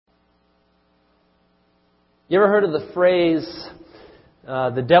You ever heard of the phrase,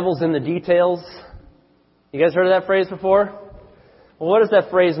 the devil's in the details? You guys heard of that phrase before? Well, what does that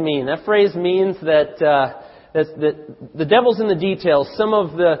phrase mean? That phrase means that the devil's in the details. Some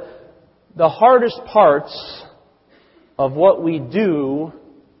of the hardest parts of what we do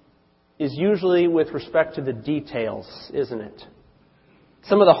is usually with respect to the details, isn't it?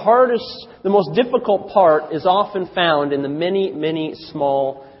 Some of the most difficult part is often found in the many, many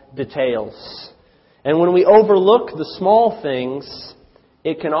small details. And when we overlook the small things,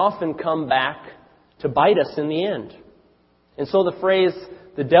 it can often come back to bite us in the end. And so the phrase,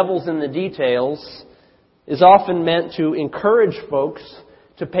 the devil's in the details, is often meant to encourage folks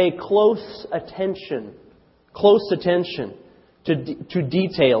to pay close attention to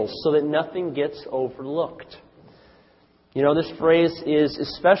details so that nothing gets overlooked. You know, this phrase is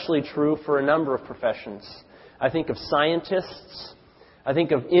especially true for a number of professions. I think of scientists, I think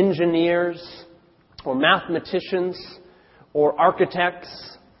of engineers, or mathematicians, or architects.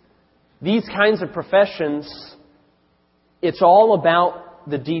 These kinds of professions, it's all about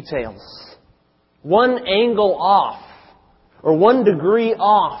the details. One angle off, or 1 degree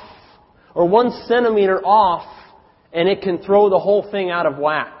off, or 1 centimeter off, and it can throw the whole thing out of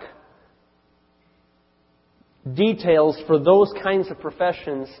whack. Details for those kinds of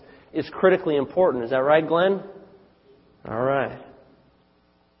professions is critically important. Is that right, Glenn? All right.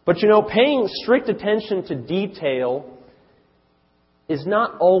 But you know, paying strict attention to detail is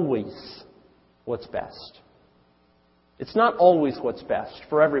not always what's best. It's not always what's best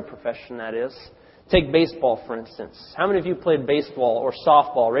for every profession, that is. Take baseball, for instance. How many of you played baseball or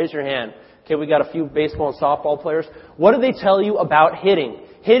softball? Raise your hand. Okay, we got a few baseball and softball players. What do they tell you about hitting?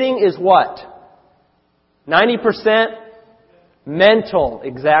 Hitting is what? 90% mental.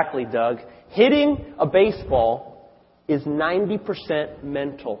 Exactly, Doug. Hitting a baseball is 90%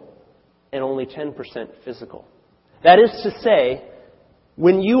 mental and only 10% physical. That is to say,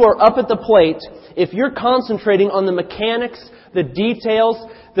 when you are up at the plate, if you're concentrating on the mechanics, the details,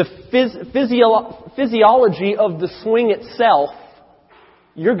 the physiology of the swing itself,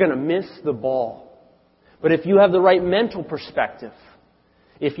 you're going to miss the ball. But if you have the right mental perspective,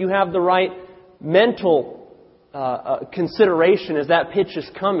 if you have the right mental consideration as that pitch is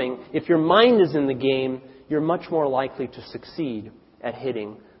coming, if your mind is in the game, you're much more likely to succeed at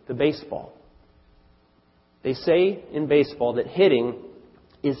hitting the baseball. They say in baseball that hitting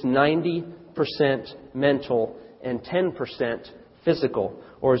is 90% mental and 10% physical.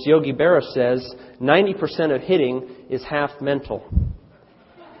 Or as Yogi Berra says, 90% of hitting is half mental.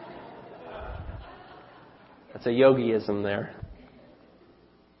 That's a yogiism there.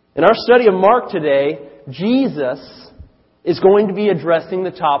 In our study of Mark today, Jesus is going to be addressing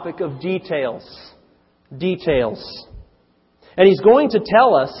the topic of details. Details. And He's going to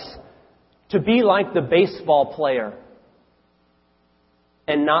tell us to be like the baseball player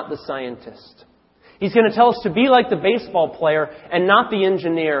and not the scientist. He's going to tell us to be like the baseball player and not the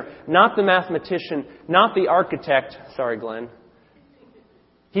engineer, not the mathematician, not the architect. Sorry, Glenn.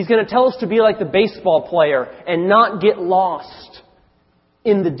 He's going to tell us to be like the baseball player and not get lost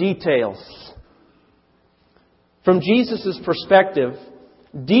in the details. From Jesus' perspective,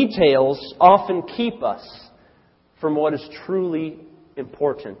 details often keep us from what is truly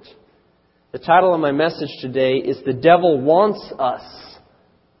important. The title of my message today is The Devil Wants Us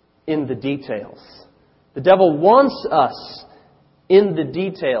in the Details. The devil wants us in the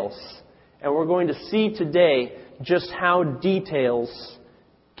details. And we're going to see today just how details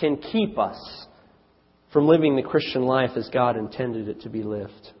can keep us from living the Christian life as God intended it to be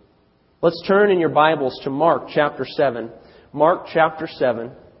lived. Let's turn in your Bibles to Mark chapter 7. Mark chapter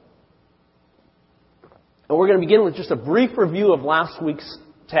 7. And we're going to begin with just a brief review of last week's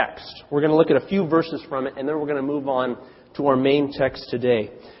text. We're going to look at a few verses from it, and then we're going to move on to our main text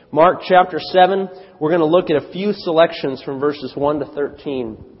today. Mark chapter 7, we're going to look at a few selections from verses 1 to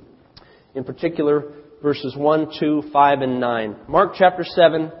 13. In particular, verses 1, 2, 5, and 9. Mark chapter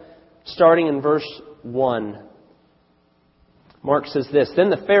 7, starting in verse 1. Mark says this, Then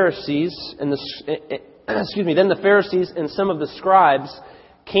the Pharisees and some of the scribes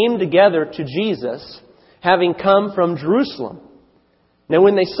came together to Jesus, having come from Jerusalem. Now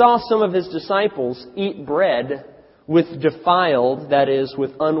when they saw some of His disciples eat bread with defiled, that is,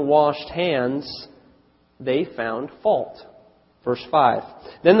 with unwashed hands, they found fault. Verse 5.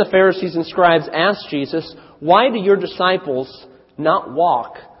 Then the Pharisees and scribes asked Jesus, Why do your disciples not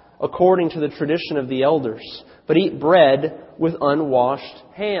walk according to the tradition of the elders, but eat bread with unwashed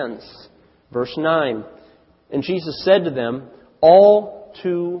hands? Verse 9. And Jesus said to them, All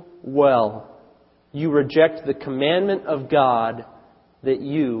too well, you reject the commandment of God that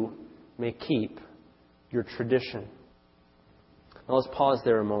you may keep your tradition. Now let's pause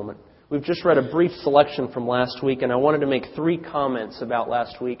there a moment. We've just read a brief selection from last week, and I wanted to make 3 comments about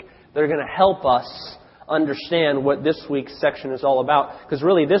last week that are going to help us understand what this week's section is all about. Because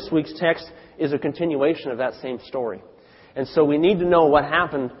really, this week's text is a continuation of that same story. And so we need to know what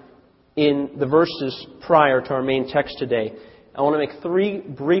happened in the verses prior to our main text today. I want to make 3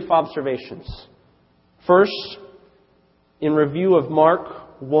 brief observations. First, in review of Mark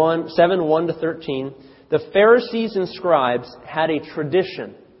 7, 1 to 13, the Pharisees and scribes had a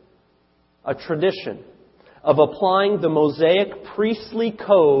tradition of applying the Mosaic priestly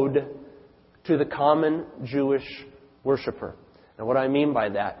code to the common Jewish worshiper. Now, what do I mean by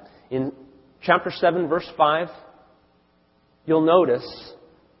that? In chapter 7, verse 5, you'll notice,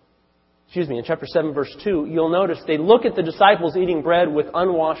 in chapter 7, verse 2, you'll notice they look at the disciples eating bread with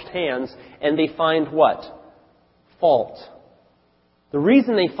unwashed hands, and they find what? Fault. The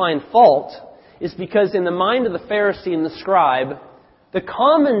reason they find fault is because in the mind of the Pharisee and the scribe, the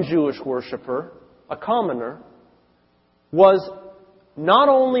common Jewish worshiper, a commoner, was not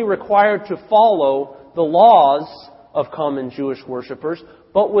only required to follow the laws of common Jewish worshippers,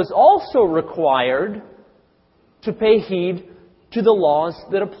 but was also required to pay heed to the laws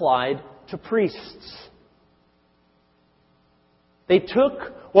that applied to priests. They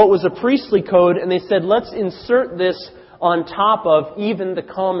took what was a priestly code and they said, let's insert this on top of even the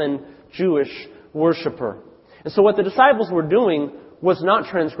common Jewish worshiper. And so what the disciples were doing was not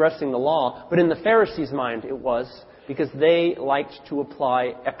transgressing the law, but in the Pharisees' mind it was, because they liked to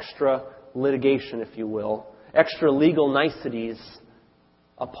apply extra litigation, if you will, extra legal niceties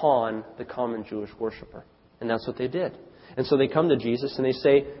upon the common Jewish worshiper. And that's what they did. And so they come to Jesus and they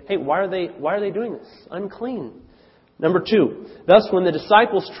say, hey, why are they doing this? Unclean. Number 2, thus when the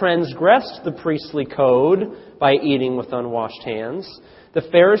disciples transgressed the priestly code by eating with unwashed hands, the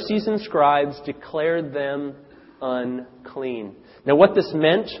Pharisees and scribes declared them unclean. Now what this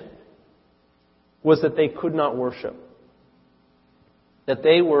meant was that they could not worship. That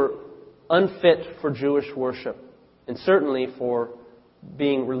they were unfit for Jewish worship. And certainly for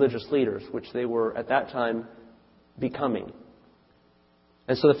being religious leaders, which they were at that time becoming.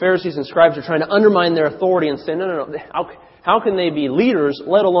 And so the Pharisees and scribes are trying to undermine their authority and say, no. How can they be leaders,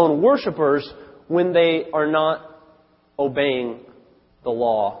 let alone worshipers, when they are not obeying the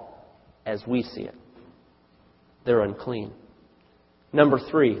law as we see it? They're unclean. Number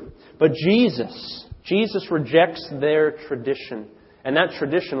 3, but Jesus rejects their tradition. And that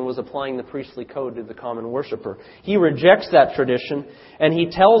tradition was applying the priestly code to the common worshiper. He rejects that tradition and he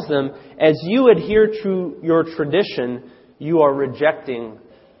tells them, as you adhere to your tradition, you are rejecting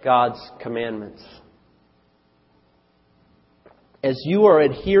God's commandments. As you are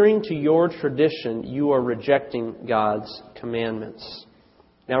adhering to your tradition, you are rejecting God's commandments.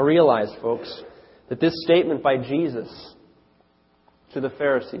 Now realize, folks, that this statement by Jesus to the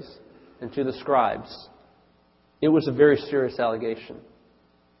Pharisees and to the scribes, it was a very serious allegation.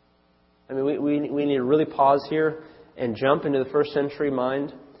 I mean, we need to really pause here and jump into the first century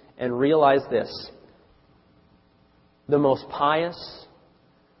mind and realize this. The most pious,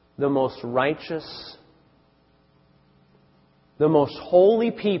 the most righteous, the most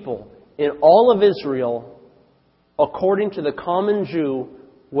holy people in all of Israel, according to the common Jew,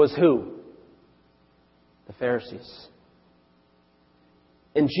 was who? The Pharisees.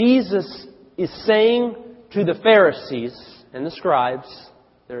 And Jesus is saying to the Pharisees and the scribes,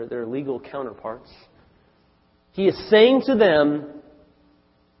 their legal counterparts, He is saying to them,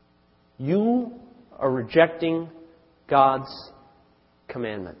 you are rejecting God's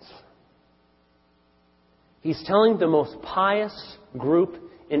commandments. He's telling the most pious group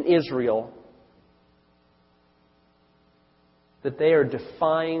in Israel that they are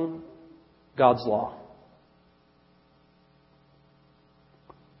defying God's law.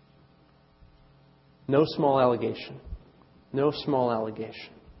 No small allegation. No small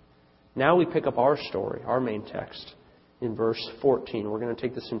allegation. Now we pick up our story, our main text, in verse 14. We're going to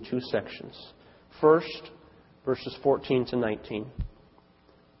take this in 2 sections. First, verses 14 to 19. It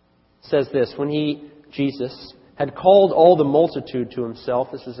says this, when Jesus, had called all the multitude to himself,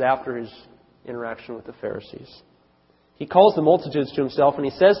 this is after his interaction with the Pharisees. He calls the multitudes to himself and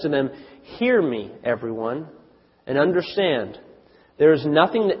he says to them, hear me, everyone, and understand. There is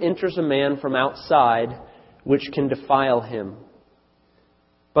nothing that enters a man from outside which can defile him.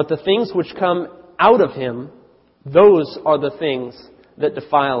 But the things which come out of him, those are the things that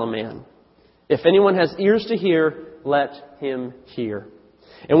defile a man. If anyone has ears to hear, let him hear.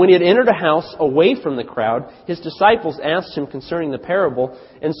 And when he had entered a house away from the crowd, his disciples asked him concerning the parable.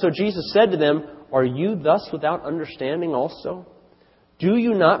 And so Jesus said to them, are you thus without understanding also? Do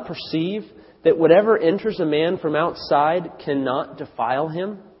you not perceive that whatever enters a man from outside cannot defile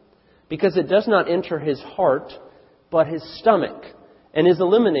him? Because it does not enter his heart, but his stomach, and is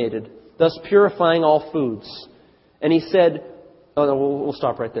eliminated, thus purifying all foods. And he said, we'll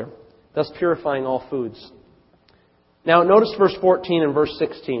stop right there. Thus purifying all foods. Now notice verse 14 and verse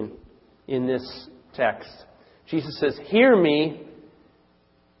 16 in this text. Jesus says, "Hear me."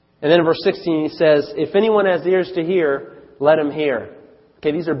 And then in verse 16 he says, "If anyone has ears to hear, let him hear."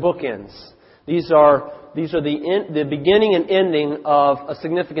 Okay, these are bookends. These are the beginning and ending of a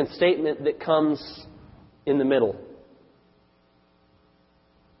significant statement that comes in the middle.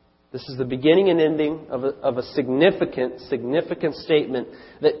 This is the beginning and ending of a significant statement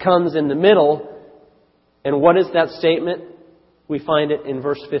that comes in the middle. And what is that statement? We find it in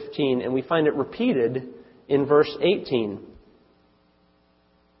verse 15, and we find it repeated in verse 18.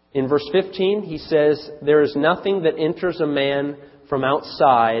 In verse 15, he says, "There is nothing that enters a man from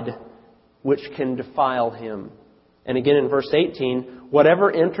outside which can defile him." And again in verse 18,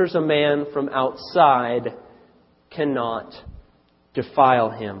 "Whatever enters a man from outside cannot defile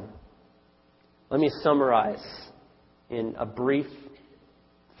him." Let me summarize in a brief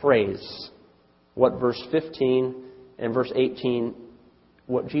phrase what verse 15 and verse 18,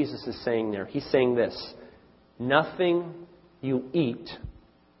 what Jesus is saying there. He's saying this: nothing you eat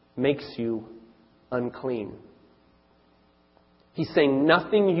makes you unclean. He's saying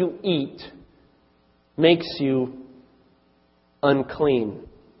nothing you eat makes you unclean.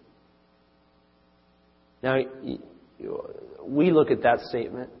 Now, we look at that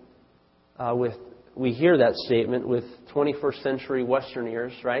statement we hear that statement with 21st century Western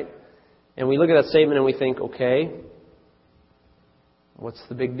ears, right? And we look at that statement and we think, okay, what's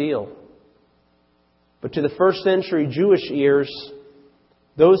the big deal? But to the first century Jewish ears,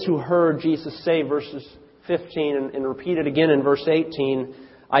 those who heard Jesus say verses 15 and repeat it again in verse 18,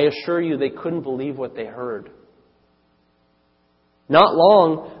 I assure you they couldn't believe what they heard. Not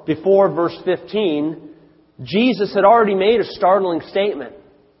long before verse 15, Jesus had already made a startling statement.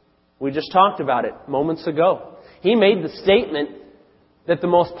 We just talked about it moments ago. He made the statement that the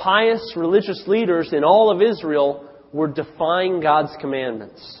most pious religious leaders in all of Israel were defying God's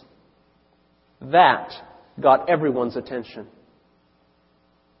commandments. That got everyone's attention.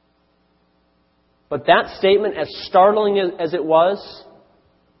 But that statement, as startling as it was,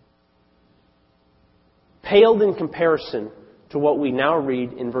 paled in comparison to what we now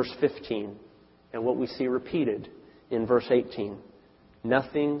read in verse 15 and what we see repeated in verse 18.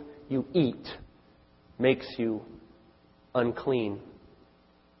 Nothing you eat makes you unclean.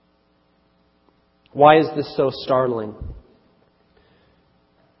 Why is this so startling?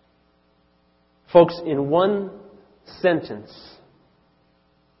 Folks, in one sentence,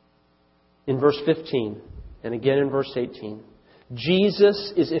 in verse 15 and again in verse 18,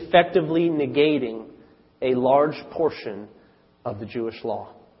 Jesus is effectively negating a large portion of the Jewish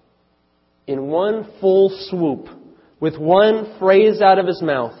law. In one full swoop, with one phrase out of his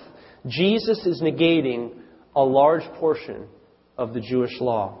mouth, Jesus is negating a large portion of the Jewish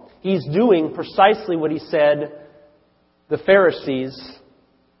law. He's doing precisely what he said the Pharisees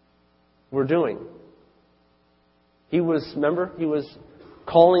were doing. He was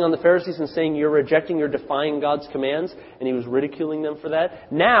calling on the Pharisees and saying, you're rejecting, you're defying God's commands, and he was ridiculing them for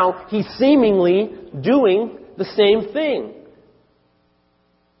that. Now, he's seemingly doing the same thing.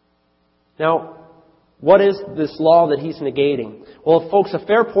 Now, what is this law that he's negating? Well, folks, a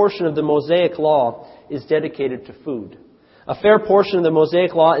fair portion of the Mosaic law is dedicated to food. A fair portion of the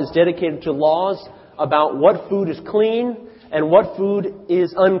Mosaic law is dedicated to laws about what food is clean and what food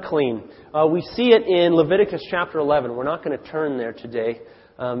is unclean. We see it in Leviticus chapter 11. We're not going to turn there today.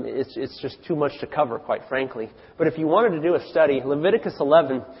 It's just too much to cover, quite frankly. But if you wanted to do a study, Leviticus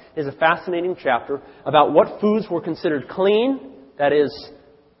 11 is a fascinating chapter about what foods were considered clean, that is,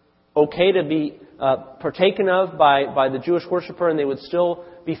 okay to be partaken of by the Jewish worshiper, and they would still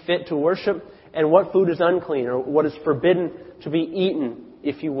be fit to worship, and what food is unclean, or what is forbidden to be eaten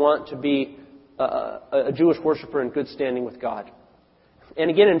if you want to be a Jewish worshiper in good standing with God. And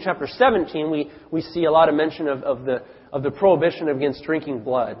again, in chapter 17, we see a lot of mention of the prohibition against drinking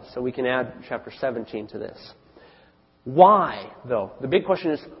blood. So we can add chapter 17 to this. Why, though? The big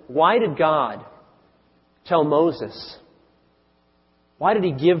question is, why did God tell Moses? Why did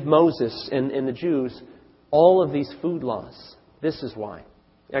he give Moses and the Jews all of these food laws? This is why.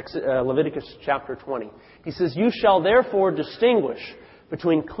 Leviticus chapter 20. He says, you shall therefore distinguish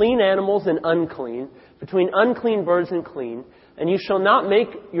between clean animals and unclean, between unclean birds and clean, and you shall not make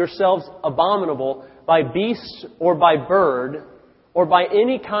yourselves abominable by beast or by bird or by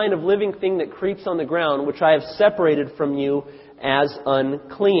any kind of living thing that creeps on the ground, which I have separated from you as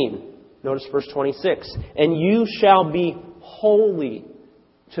unclean. Notice verse 26. And you shall be holy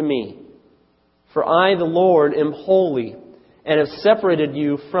to me. For I, the Lord, am holy, and have separated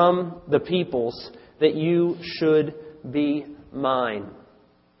you from the peoples, that you should be mine.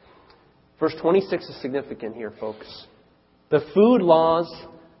 Verse 26 is significant here, folks. The food laws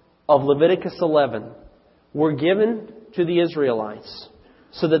of Leviticus 11 were given to the Israelites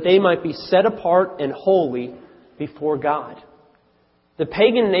so that they might be set apart and holy before God. The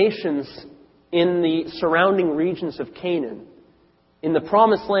pagan nations in the surrounding regions of Canaan, in the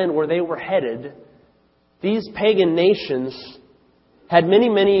promised land where they were headed, these pagan nations had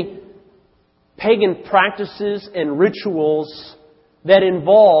many pagan practices and rituals that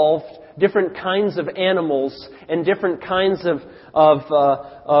involved different kinds of animals and different kinds of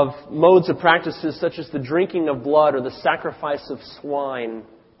modes of practices, such as the drinking of blood or the sacrifice of swine,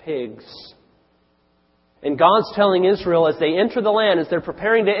 pigs. And God's telling Israel as they enter the land, as they're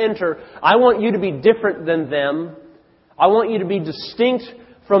preparing to enter, I want you to be different than them. I want you to be distinct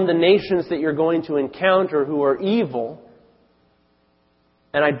from the nations that you're going to encounter who are evil.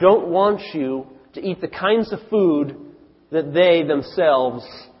 And I don't want you to eat the kinds of food that they themselves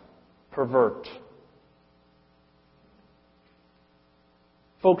pervert.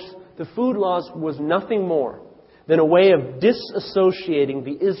 Folks, the food laws was nothing more than a way of disassociating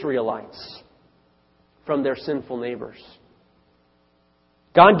the Israelites from their sinful neighbors.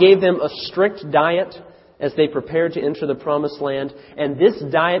 God gave them a strict diet as they prepared to enter the promised land, and this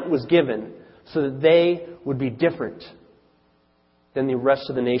diet was given so that they would be different than the rest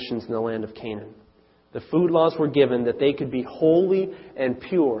of the nations in the land of Canaan. The food laws were given that they could be holy and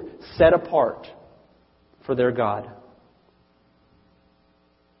pure, set apart for their God.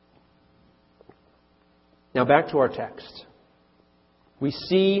 Now back to our text. We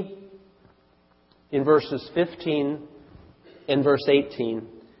see in verses 15 and verse 18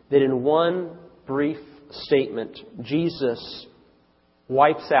 that in one brief statement, Jesus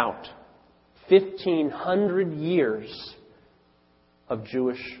wipes out 1,500 years of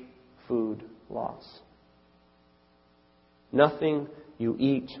Jewish food laws. Nothing you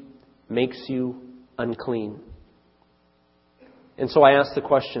eat makes you unclean. And so I ask the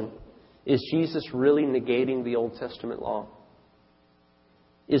question, is Jesus really negating the Old Testament law?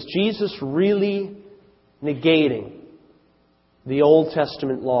 Is Jesus really negating the Old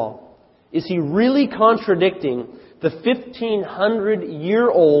Testament law? Is He really contradicting the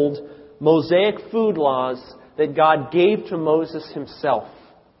 1,500-year-old Mosaic food laws that God gave to Moses himself?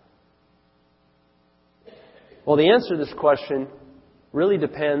 Well, the answer to this question really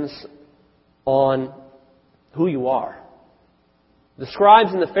depends on who you are. The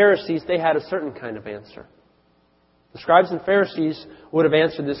scribes and the Pharisees, they had a certain kind of answer. The scribes and Pharisees would have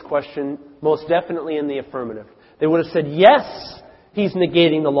answered this question most definitely in the affirmative. They would have said, yes, He's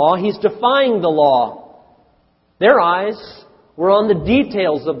negating the law. He's defying the law. Their eyes were on the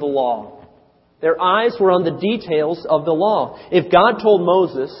details of the law. Their eyes were on the details of the law. If God told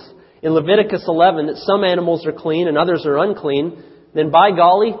Moses in Leviticus 11 that some animals are clean and others are unclean, then by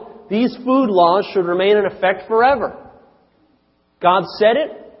golly, these food laws should remain in effect forever. God said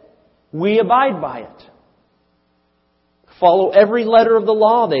it, we abide by it. Follow every letter of the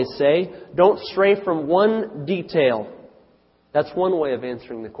law, they say. Don't stray from one detail. That's one way of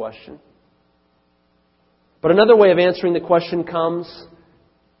answering the question. But another way of answering the question comes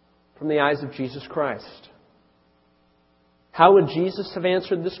from the eyes of Jesus Christ. How would Jesus have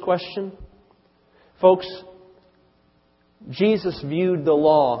answered this question? Folks, Jesus viewed the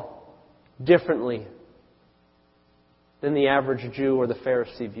law differently than the average Jew or the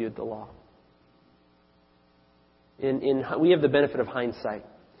Pharisee viewed the law. We have the benefit of hindsight.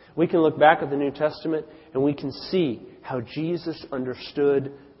 We can look back at the New Testament and we can see how Jesus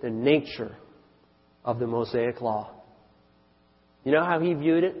understood the nature of the Mosaic law. You know how He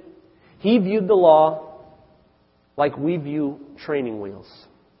viewed it? He viewed the law like we view training wheels.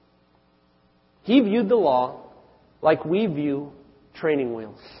 He viewed the law like we view training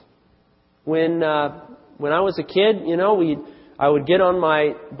wheels. When I was a kid, I would get on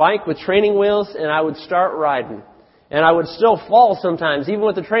my bike with training wheels and I would start riding. And I would still fall sometimes, even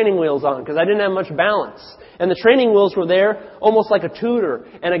with the training wheels on, because I didn't have much balance. And the training wheels were there almost like a tutor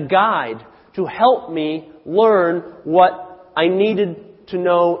and a guide to help me learn what I needed to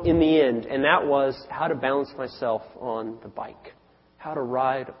know in the end. And that was how to balance myself on the bike. How to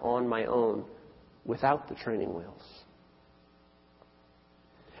ride on my own without the training wheels.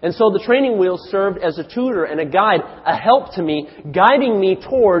 And so the training wheels served as a tutor and a guide, a help to me, guiding me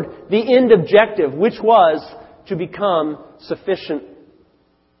toward the end objective, which was to become sufficient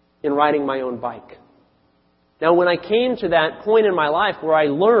in riding my own bike. Now, when I came to that point in my life where I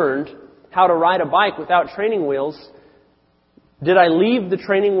learned how to ride a bike without training wheels, did I leave the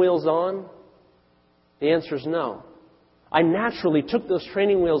training wheels on? The answer is no. I naturally took those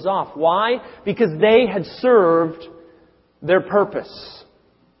training wheels off. Why? Because they had served their purpose.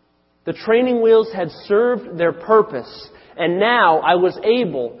 The training wheels had served their purpose. And now I was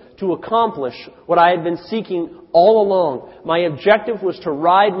able to accomplish what I had been seeking all along. My objective was to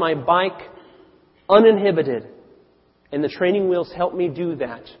ride my bike uninhibited. And the training wheels helped me do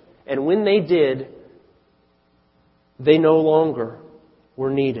that. And when they did, they no longer were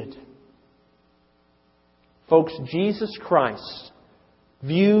needed. Folks, Jesus Christ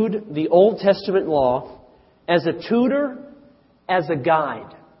viewed the Old Testament law as a tutor, as a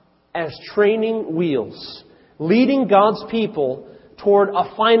guide, as training wheels, leading God's people toward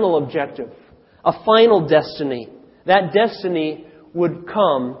a final objective, a final destiny. That destiny would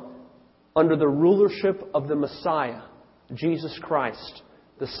come under the rulership of the Messiah, Jesus Christ,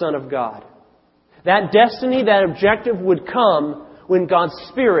 the Son of God. That destiny, that objective would come when God's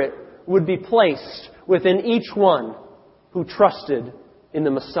Spirit would be placed within each one who trusted in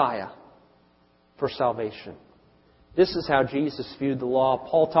the Messiah for salvation. This is how Jesus viewed the law.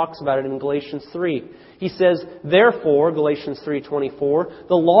 Paul talks about it in Galatians 3. He says, therefore, Galatians 3:24,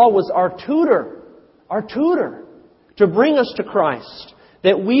 the law was our tutor, to bring us to Christ,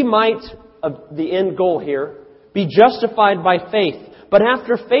 that we might, the end goal here, be justified by faith. But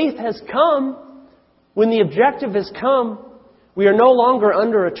after faith has come, when the objective has come, we are no longer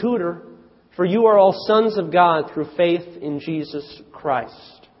under a tutor, for you are all sons of God through faith in Jesus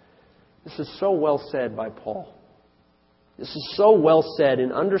Christ. This is so well said by Paul. This is so well said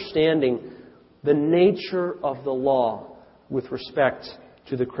in understanding the nature of the law with respect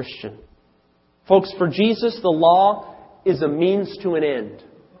to the Christian. Folks, for Jesus, the law is a means to an end.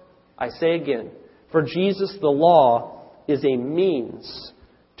 I say again, for Jesus, the law is a means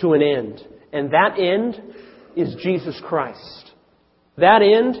to an end. And that end is Jesus Christ. That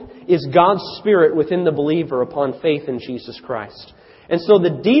end is God's Spirit within the believer upon faith in Jesus Christ. And so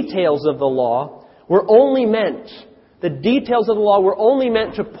the details of the law were only meant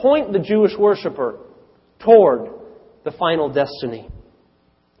to point the Jewish worshiper toward the final destiny,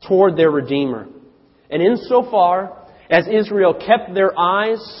 toward their Redeemer. And insofar as Israel kept their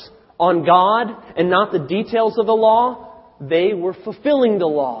eyes on God and not the details of the law, they were fulfilling the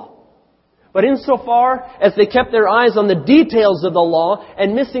law. But insofar as they kept their eyes on the details of the law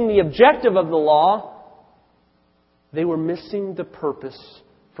and missing the objective of the law, they were missing the purpose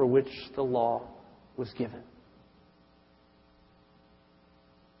for which the law was given.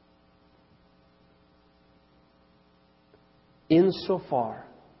 Insofar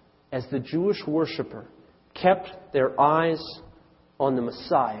as the Jewish worshiper kept their eyes on the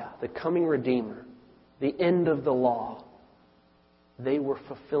Messiah, the coming Redeemer, the end of the law, they were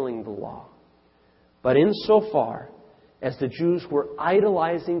fulfilling the law. But insofar as the Jews were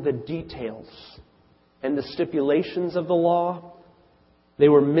idolizing the details and the stipulations of the law, they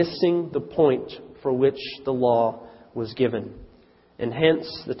were missing the point for which the law was given. And hence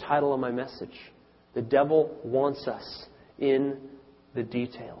the title of my message, The Devil Wants Us in the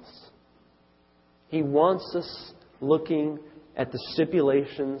Details. He wants us looking at the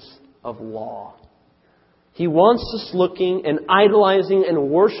stipulations of law. He wants us looking and idolizing and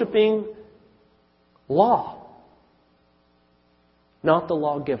worshiping law, not the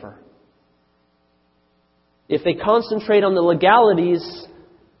lawgiver. If they concentrate on the legalities,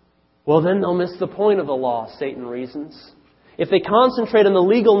 well, then they'll miss the point of the law, Satan reasons. If they concentrate on the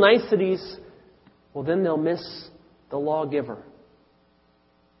legal niceties, well, then they'll miss the lawgiver.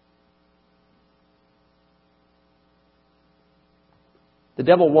 The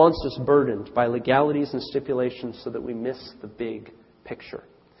devil wants us burdened by legalities and stipulations so that we miss the big picture.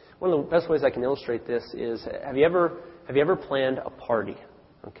 One of the best ways I can illustrate this is, have you ever planned a party?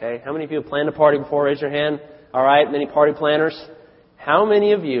 Okay, how many of you have planned a party before? Raise your hand. All right, many party planners. How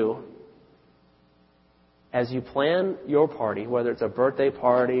many of you, as you plan your party, whether it's a birthday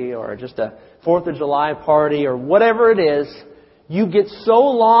party or just a 4th of July party or whatever it is, you get so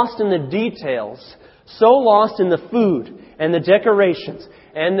lost in the details, so lost in the food and the decorations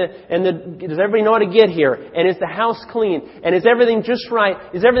and does everybody know how to get here? And is the house clean? And is everything just right?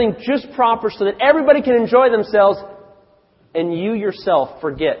 Is everything just proper so that everybody can enjoy themselves? And you yourself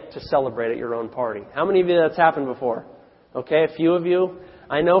forget to celebrate at your own party. How many of you that's happened before? Okay, a few of you.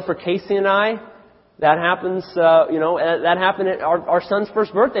 I know for Casey and I, that happens. That happened at our son's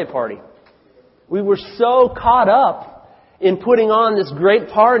first birthday party. We were so caught up in putting on this great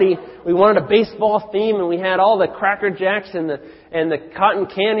party. We wanted a baseball theme, and we had all the Cracker Jacks and the cotton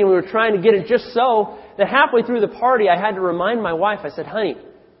candy. We were trying to get it just so that halfway through the party, I had to remind my wife. I said, "Honey,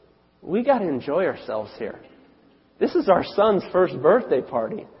 we got to enjoy ourselves here. This is our son's first birthday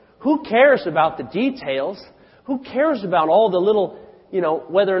party. Who cares about the details? Who cares about all the little,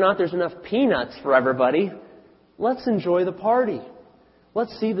 whether or not there's enough peanuts for everybody? Let's enjoy the party.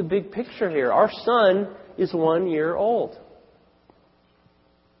 Let's see the big picture here. Our son is 1 year old.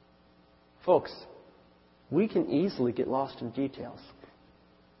 Folks, we can easily get lost in details.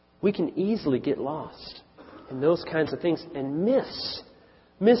 We can easily get lost in those kinds of things and miss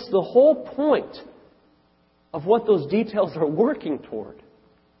the whole point of what those details are working toward.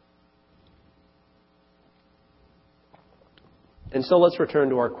 And so let's return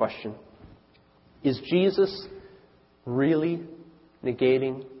to our question. Is Jesus really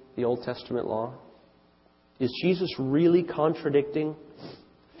negating the Old Testament law? Is Jesus really contradicting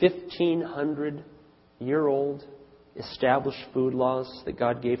 1,500-year-old established food laws that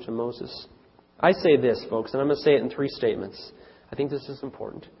God gave to Moses? I say this, folks, and I'm going to say it in 3 statements. I think this is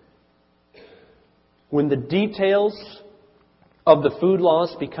important. When the details of the food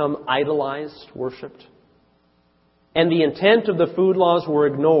laws become idolized, worshipped, and the intent of the food laws were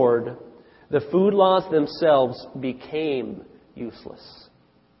ignored, the food laws themselves became useless.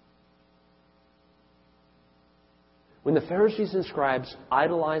 When the Pharisees and scribes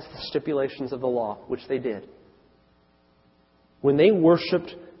idolized the stipulations of the law, which they did, when they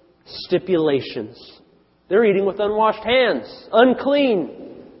worshipped stipulations, they're eating with unwashed hands, unclean.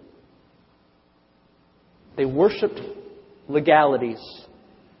 They worshipped legalities.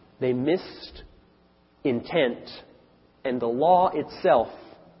 They missed intent, and the law itself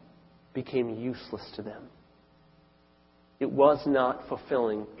became useless to them. It was not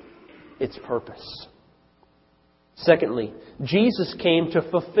fulfilling its purpose. Secondly, Jesus came to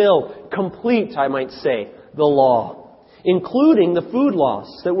fulfill, complete, I might say, the law, including the food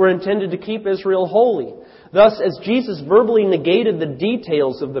laws that were intended to keep Israel holy. Thus, as Jesus verbally negated the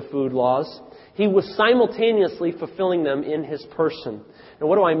details of the food laws, He was simultaneously fulfilling them in His person. Now,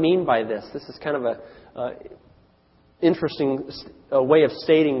 what do I mean by this? This is kind of a interesting way of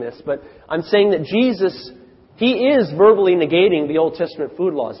stating this, but I'm saying that Jesus, He is verbally negating the Old Testament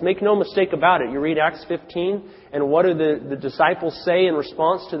food laws. Make no mistake about it. You read Acts 15, and what do the disciples say in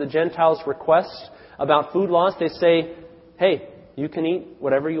response to the Gentiles' request about food laws? They say, hey, you can eat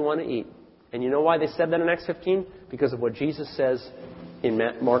whatever you want to eat. And you know why they said that in Acts 15? Because of what Jesus says in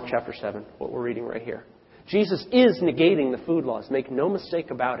Mark chapter 7, what we're reading right here. Jesus is negating the food laws. Make no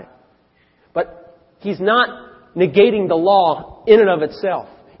mistake about it. But He's not negating the law in and of itself.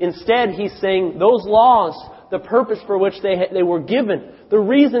 Instead, He's saying those laws, the purpose for which they were given, the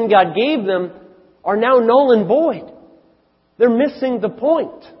reason God gave them, are now null and void. They're missing the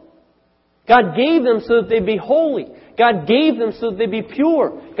point. God gave them so that they'd be holy. God gave them so that they'd be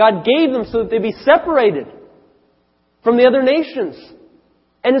pure. God gave them so that they'd be separated from the other nations.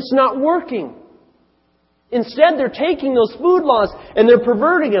 And it's not working. Instead, they're taking those food laws and they're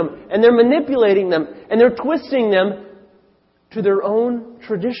perverting them and they're manipulating them and they're twisting them to their own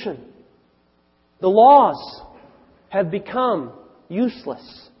tradition. The laws have become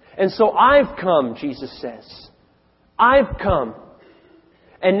useless. And so I've come, Jesus says. I've come.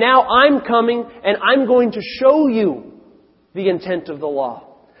 And now I'm coming and I'm going to show you the intent of the law.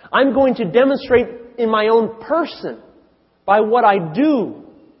 I'm going to demonstrate in my own person, by what I do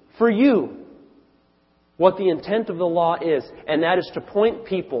for you, what the intent of the law is. And that is to point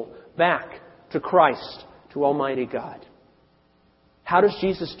people back to Christ, to Almighty God. How does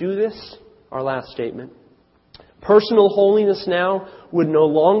Jesus do this? Our last statement. Personal holiness now would no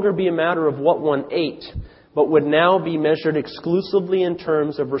longer be a matter of what one ate, but would now be measured exclusively in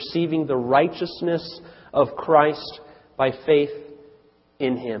terms of receiving the righteousness of Christ by faith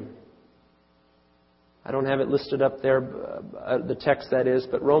in Him. I don't have it listed up there, the text that is,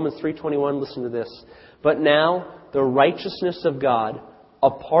 but Romans 3:21, listen to this. But now the righteousness of God,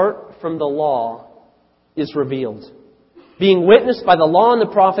 apart from the law, is revealed, being witnessed by the law and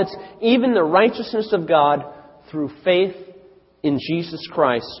the prophets, even the righteousness of God through faith in Jesus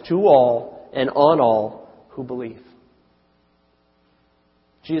Christ to all and on all who believe.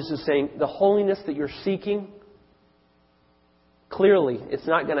 Jesus is saying the holiness that you're seeking, clearly it's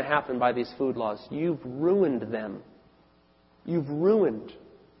not going to happen by these food laws. You've ruined them. You've ruined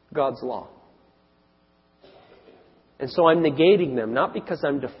God's law. And so I'm negating them, not because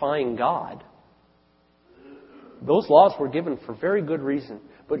I'm defying God. Those laws were given for very good reason.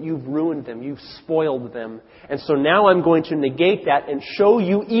 But you've ruined them. You've spoiled them. And so now I'm going to negate that and show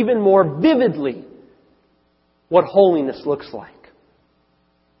you even more vividly what holiness looks like.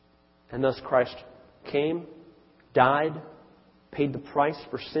 And thus Christ came, died, paid the price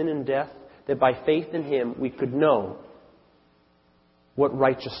for sin and death, that by faith in Him we could know what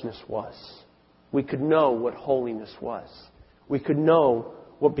righteousness was. We could know what holiness was. We could know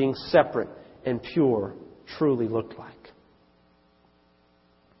what being separate and pure truly looked like.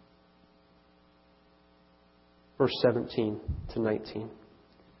 Verse 17 to 19.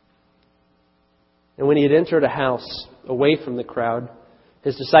 And when he had entered a house away from the crowd,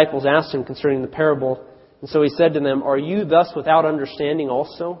 his disciples asked him concerning the parable. And so he said to them, "Are you thus without understanding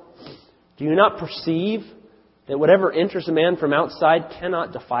also? Do you not perceive that whatever enters a man from outside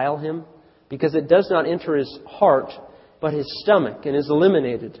cannot defile him? Because it does not enter his heart, but his stomach, and is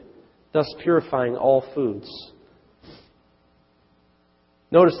eliminated, thus purifying all foods."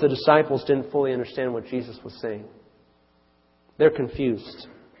 Notice the disciples didn't fully understand what Jesus was saying. They're confused.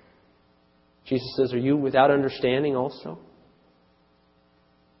 Jesus says, "Are you without understanding also?"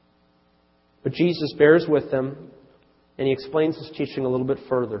 But Jesus bears with them, and He explains His teaching a little bit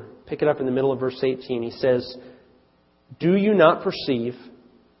further. Pick it up in the middle of verse 18. He says, "Do you not perceive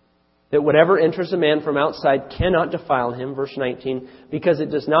that whatever enters a man from outside cannot defile him," verse 19, "because it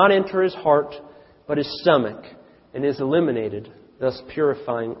does not enter his heart, but his stomach, and is eliminated, thus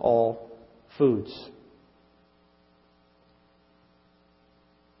purifying all foods."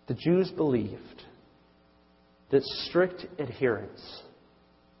 The Jews believed that strict adherence,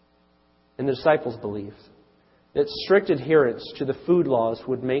 and the disciples believed that strict adherence to the food laws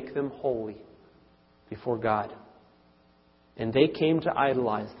would make them holy before God. And they came to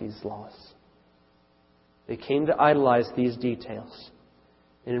idolize these laws. They came to idolize these details.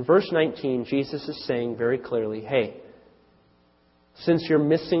 And in verse 19, Jesus is saying very clearly, hey, since you're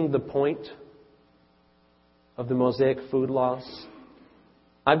missing the point of the Mosaic food laws,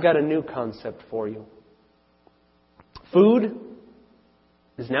 I've got a new concept for you. Food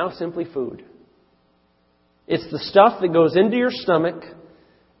is now simply food. It's the stuff that goes into your stomach,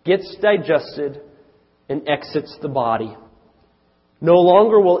 gets digested, and exits the body. No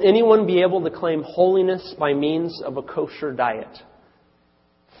longer will anyone be able to claim holiness by means of a kosher diet.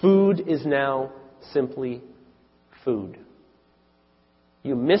 Food is now simply food.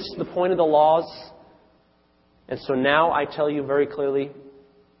 You missed the point of the laws, and so now I tell you very clearly,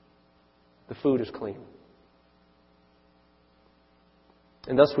 the food is clean.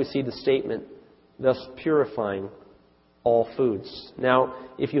 And thus we see the statement, thus purifying all foods. Now,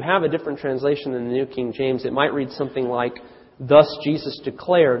 if you have a different translation than the New King James, it might read something like, "Thus Jesus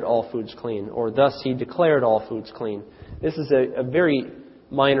declared all foods clean," or "Thus He declared all foods clean." This is a very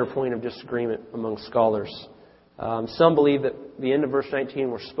minor point of disagreement among scholars. Some believe that the end of verse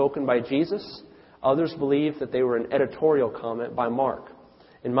 19 were spoken by Jesus. Others believe that they were an editorial comment by Mark.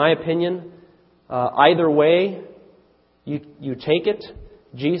 In my opinion, either way you take it,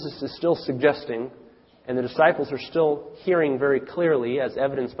 Jesus is still suggesting, and the disciples are still hearing very clearly, as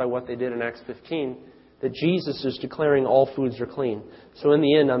evidenced by what they did in Acts 15, that Jesus is declaring all foods are clean. So in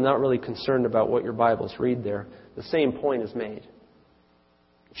the end, I'm not really concerned about what your Bibles read there. The same point is made.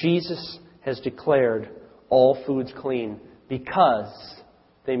 Jesus has declared all foods clean because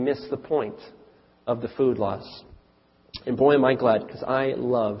they missed the point of the food laws. And boy, am I glad, because I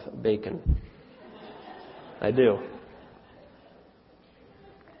love bacon. I do.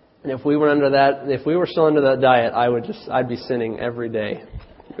 And if we were still under that diet, I'd be sinning every day.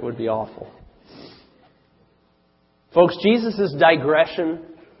 It would be awful. Folks, Jesus' digression,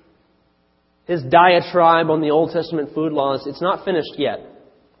 his diatribe on the Old Testament food laws, it's not finished yet.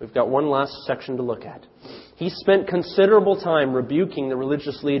 We've got one last section to look at. He spent considerable time rebuking the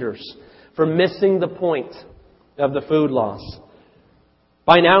religious leaders for missing the point of the food laws.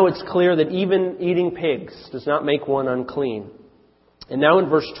 By now it's clear that even eating pigs does not make one unclean. And now in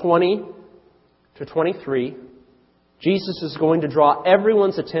verse 20 to 23, Jesus is going to draw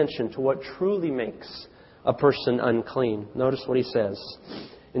everyone's attention to what truly makes a person unclean. Notice what he says.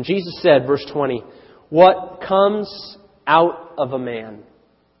 And Jesus said, verse 20, "What comes out of a man,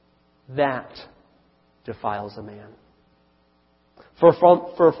 that defiles a man. For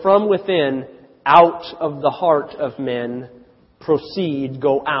from within, out of the heart of men,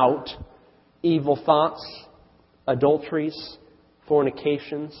 go out evil thoughts, adulteries,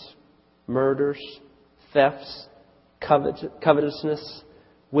 fornications, murders, thefts, covetousness,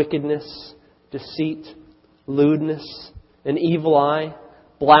 wickedness, deceit, lewdness, an evil eye,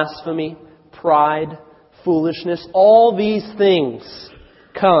 blasphemy, pride, foolishness. All these things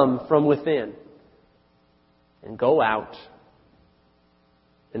come from within and go out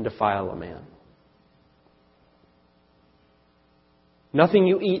and defile a man." Nothing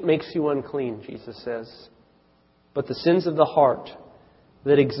you eat makes you unclean, Jesus says, but the sins of the heart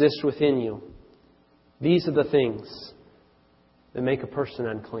that exist within you. These are the things that make a person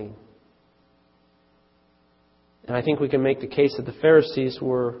unclean. And I think we can make the case that the Pharisees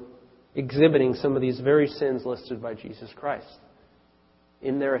were exhibiting some of these very sins listed by Jesus Christ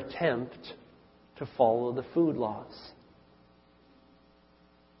in their attempt to follow the food laws.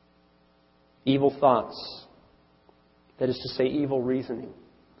 Evil thoughts, that is to say, evil reasoning,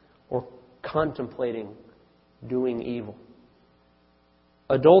 or contemplating doing evil.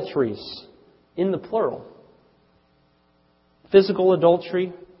 Adulteries, in the plural. Physical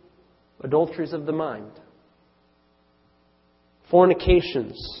adultery, adulteries of the mind.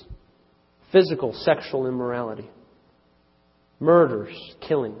 Fornications, physical sexual immorality. Murders,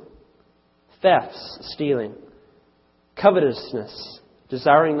 killing. Thefts, stealing. Covetousness,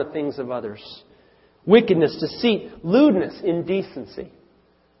 desiring the things of others. Wickedness, deceit, lewdness, indecency.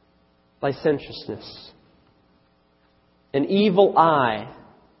 Licentiousness. An evil eye.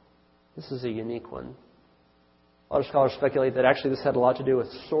 This is a unique one. A lot of scholars speculate that actually this had a lot to do with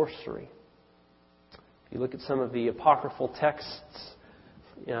sorcery. If you look at some of the apocryphal texts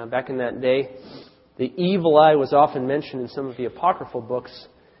back in that day, the evil eye was often mentioned in some of the apocryphal books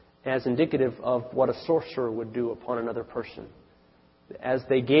as indicative of what a sorcerer would do upon another person. As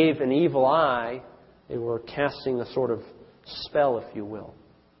they gave an evil eye, they were casting a sort of spell, if you will,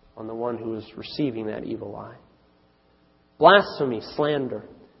 on the one who was receiving that evil eye. Blasphemy, slander,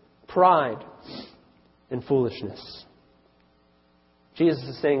 pride, and foolishness. Jesus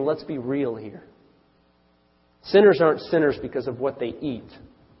is saying, let's be real here. Sinners aren't sinners because of what they eat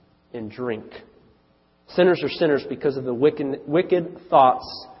and drink. Sinners are sinners because of the wicked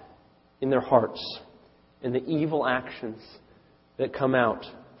thoughts in their hearts and the evil actions that come out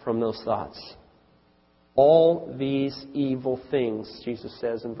from those thoughts. All these evil things, Jesus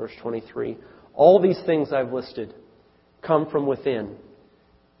says in verse 23, all these things I've listed come from within,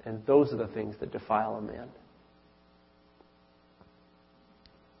 and those are the things that defile a man.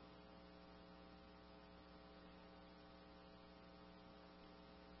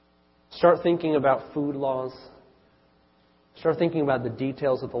 Start thinking about food laws. Start thinking about the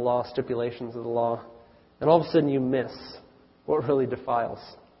details of the law, stipulations of the law, and all of a sudden you miss what really defiles.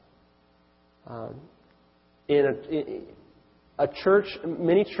 In a church,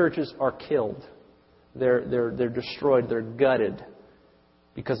 many churches are killed. They're destroyed. They're gutted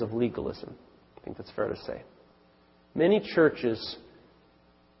because of legalism. I think that's fair to say. Many churches,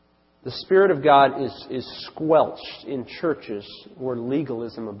 the Spirit of God is squelched in churches where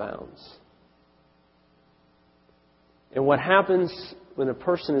legalism abounds. And what happens when a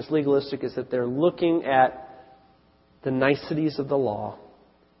person is legalistic is that they're looking at the niceties of the law.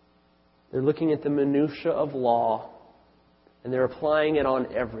 They're looking at the minutia of law, and they're applying it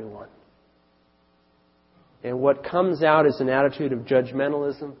on everyone. And what comes out is an attitude of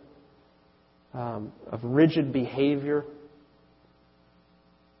judgmentalism, of rigid behavior.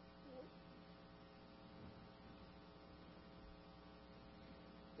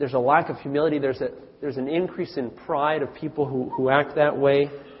 There's a lack of humility. There's an increase in pride of people who act that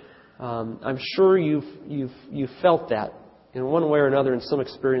way. I'm sure you've felt that in one way or another in some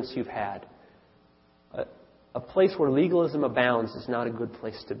experience you've had. A place where legalism abounds is not a good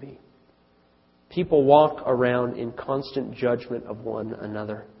place to be. People walk around in constant judgment of one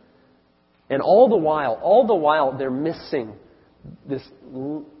another. And all the while, they're missing this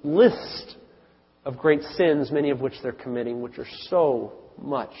list of great sins, many of which they're committing, which are so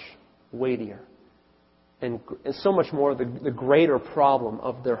much weightier and so much more the greater problem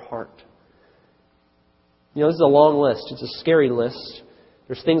of their heart. You know, this is a long list. It's a scary list.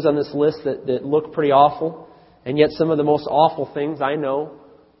 There's things on this list that look pretty awful, and yet some of the most awful things I know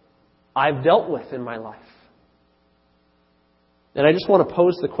I've dealt with in my life. And I just want to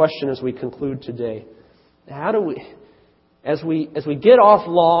pose the question as we conclude today. How do we, as we get off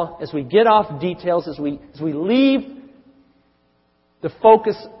law, as we get off details, as we leave the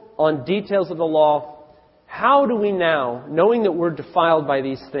focus on details of the law, how do we now, knowing that we're defiled by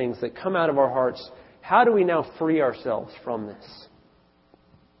these things that come out of our hearts, how do we now free ourselves from this?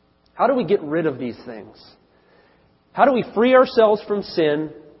 How do we get rid of these things? How do we free ourselves from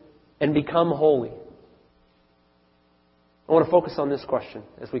sin and become holy? I want to focus on this question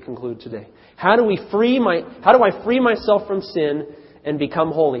as we conclude today. How do I free myself from sin and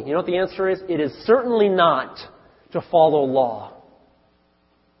become holy? You know what the answer is? It is certainly not to follow law.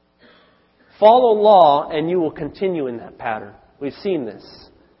 Follow law and you will continue in that pattern. We've seen this.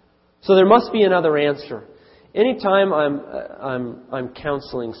 So there must be another answer. Anytime I'm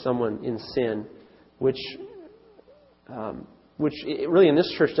counseling someone in sin, which really in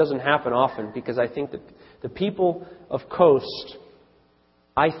this church doesn't happen often, because I think that the people of Coast,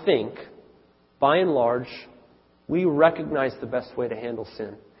 I think, by and large, we recognize the best way to handle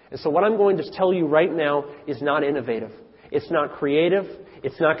sin. And so what I'm going to tell you right now is not innovative. It's not creative.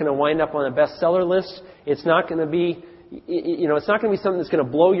 It's not going to wind up on a bestseller list. It's not going to be, it's not going to be something that's going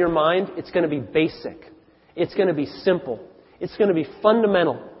to blow your mind. It's going to be basic. It's going to be simple. It's going to be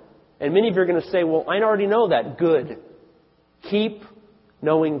fundamental. And many of you are going to say, well, I already know that. Good. Keep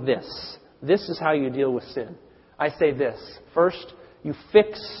knowing this. This is how you deal with sin. I say this. First, you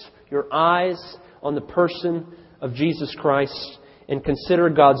fix your eyes on the person of Jesus Christ and consider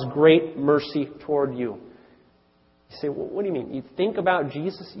God's great mercy toward you. You say, well, what do you mean? You think about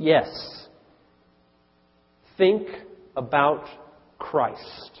Jesus? Yes. Think about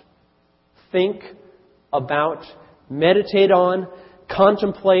Christ. Think about, meditate on,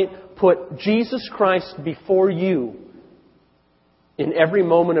 contemplate, put Jesus Christ before you in every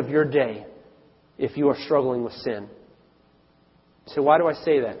moment of your day if you are struggling with sin. So why do I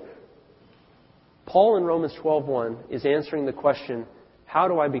say that? Paul in Romans 12:1 is answering the question, how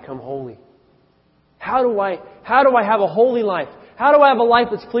do I become holy? How do I have a holy life? How do I have a life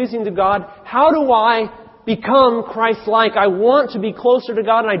that's pleasing to God? How do I become Christ-like? I want to be closer to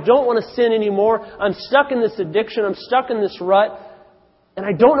God and I don't want to sin anymore. I'm stuck in this addiction. I'm stuck in this rut. And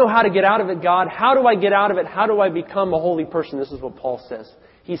I don't know how to get out of it, God. How do I get out of it? How do I become a holy person? This is what Paul says.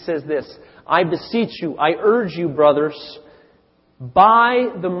 He says this, I beseech you, I urge you, brothers, by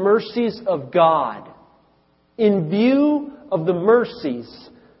the mercies of God, in view of the mercies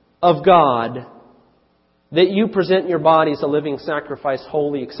of God, that you present your bodies a living sacrifice,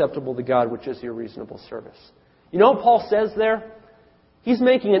 holy, acceptable to God, which is your reasonable service. You know what Paul says there? He's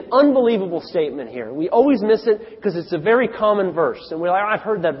making an unbelievable statement here. We always miss it because it's a very common verse. And we're like, I've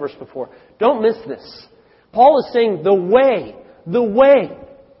heard that verse before. Don't miss this. Paul is saying the way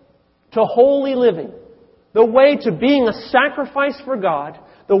to holy living, the way to being a sacrifice for God,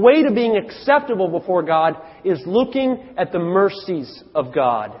 the way to being acceptable before God is looking at the mercies of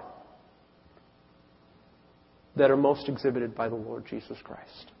God that are most exhibited by the Lord Jesus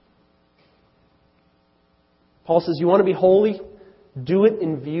Christ. Paul says, you want to be holy? Do it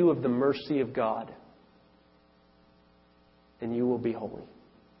in view of the mercy of God, and you will be holy.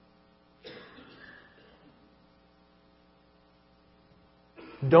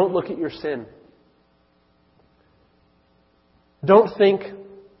 Don't look at your sin. Don't think,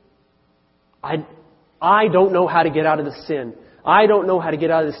 I don't know how to get out of the sin. I don't know how to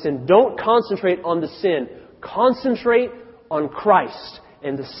get out of the sin. Don't concentrate on the sin. Concentrate on Christ,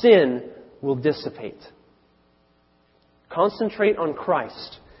 and the sin will dissipate. Concentrate on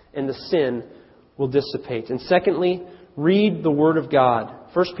Christ, and the sin will dissipate. And secondly, read the Word of God.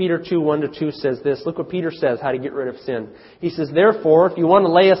 1 Peter 2:1-2 says this. Look what Peter says, how to get rid of sin. He says, therefore, if you want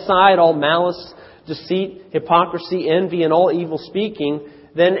to lay aside all malice, deceit, hypocrisy, envy, and all evil speaking,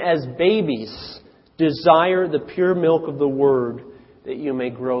 then as babies, desire the pure milk of the Word, that you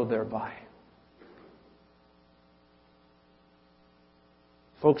may grow thereby.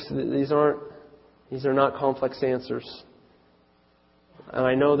 Folks, these are not complex answers. And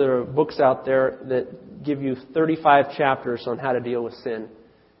I know there are books out there that give you 35 chapters on how to deal with sin.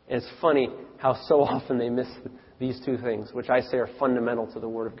 And it's funny how so often they miss these two things, which I say are fundamental to the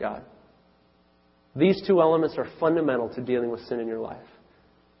Word of God. These two elements are fundamental to dealing with sin in your life.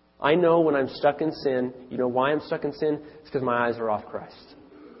 I know when I'm stuck in sin, you know why I'm stuck in sin? It's because my eyes are off Christ.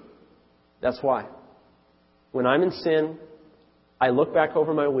 That's why. When I'm in sin, I look back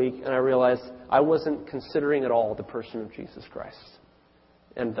over my week and I realize I wasn't considering at all the person of Jesus Christ.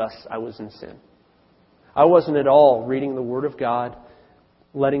 And thus I was in sin. I wasn't at all reading the Word of God,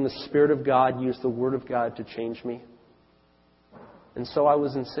 letting the Spirit of God use the Word of God to change me. And so I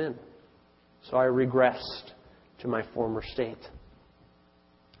was in sin. So I regressed to my former state.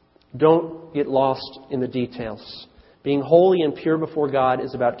 Don't get lost in the details. Being holy and pure before God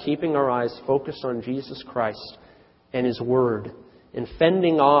is about keeping our eyes focused on Jesus Christ and His Word and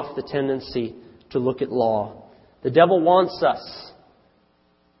fending off the tendency to look at law. The devil wants us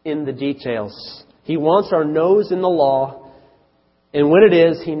in the details. He wants our nose in the law, and when it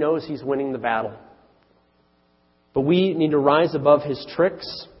is, he knows he's winning the battle. But we need to rise above his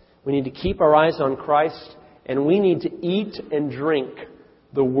tricks. We need to keep our eyes on Christ, and we need to eat and drink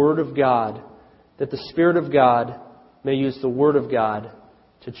the Word of God, that the Spirit of God may use the Word of God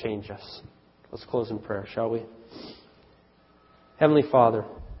to change us. Let's close in prayer, shall we? Heavenly Father,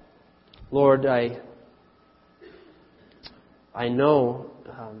 Lord, I know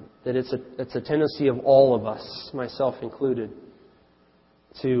that it's a tendency of all of us, myself included,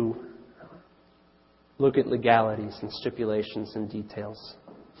 to look at legalities and stipulations and details.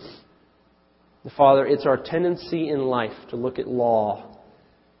 Father, it's our tendency in life to look at law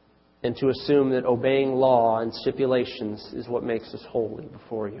and to assume that obeying law and stipulations is what makes us holy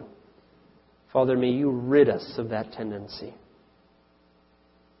before you. Father, may you rid us of that tendency.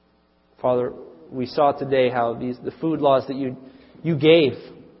 Father, we saw today how the food laws that you gave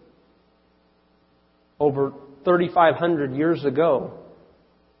over 3,500 years ago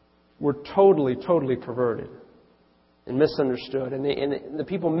were totally perverted and misunderstood. And the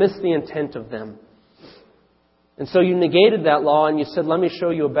people missed the intent of them. And so you negated that law and you said, let me show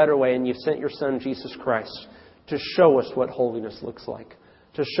you a better way. And you sent your Son, Jesus Christ, to show us what holiness looks like.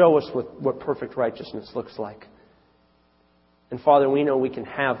 To show us what perfect righteousness looks like. And Father, we know we can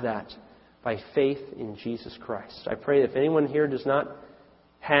have that by faith in Jesus Christ. I pray that if anyone here does not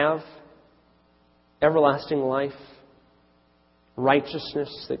have everlasting life,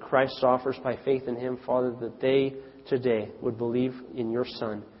 righteousness that Christ offers by faith in Him, Father, that they today would believe in your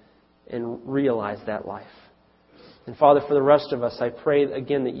Son and realize that life. And Father, for the rest of us, I pray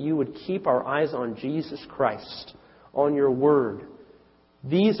again that you would keep our eyes on Jesus Christ, on your Word.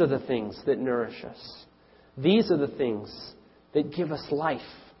 These are the things that nourish us. These are the things that give us life.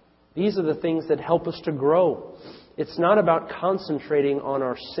 These are the things that help us to grow. It's not about concentrating on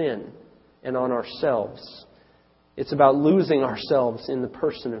our sin and on ourselves. It's about losing ourselves in the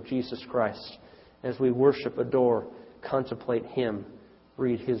person of Jesus Christ as we worship, adore, contemplate Him,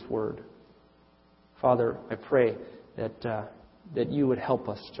 read His Word. Father, I pray that you would help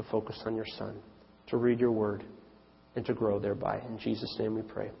us to focus on your Son, to read your Word, and to grow thereby. In Jesus' name we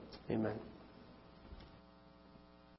pray. Amen.